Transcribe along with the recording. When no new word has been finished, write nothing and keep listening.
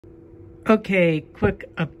Okay,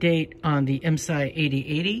 quick update on the IMSAI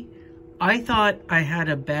 8080. I thought I had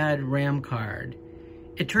a bad RAM card.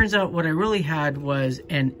 It turns out what I really had was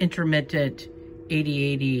an intermittent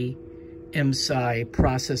 8080 IMSAI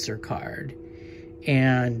processor card.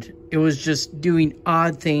 And it was just doing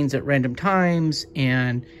odd things at random times,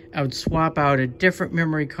 and I would swap out a different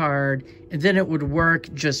memory card, and then it would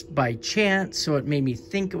work just by chance, so it made me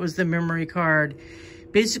think it was the memory card.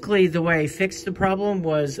 Basically, the way I fixed the problem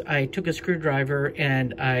was I took a screwdriver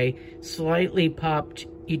and I slightly popped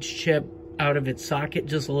each chip out of its socket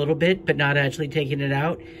just a little bit, but not actually taking it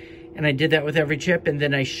out. And I did that with every chip, and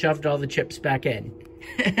then I shoved all the chips back in.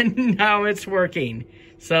 And now it's working.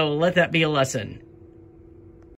 So let that be a lesson.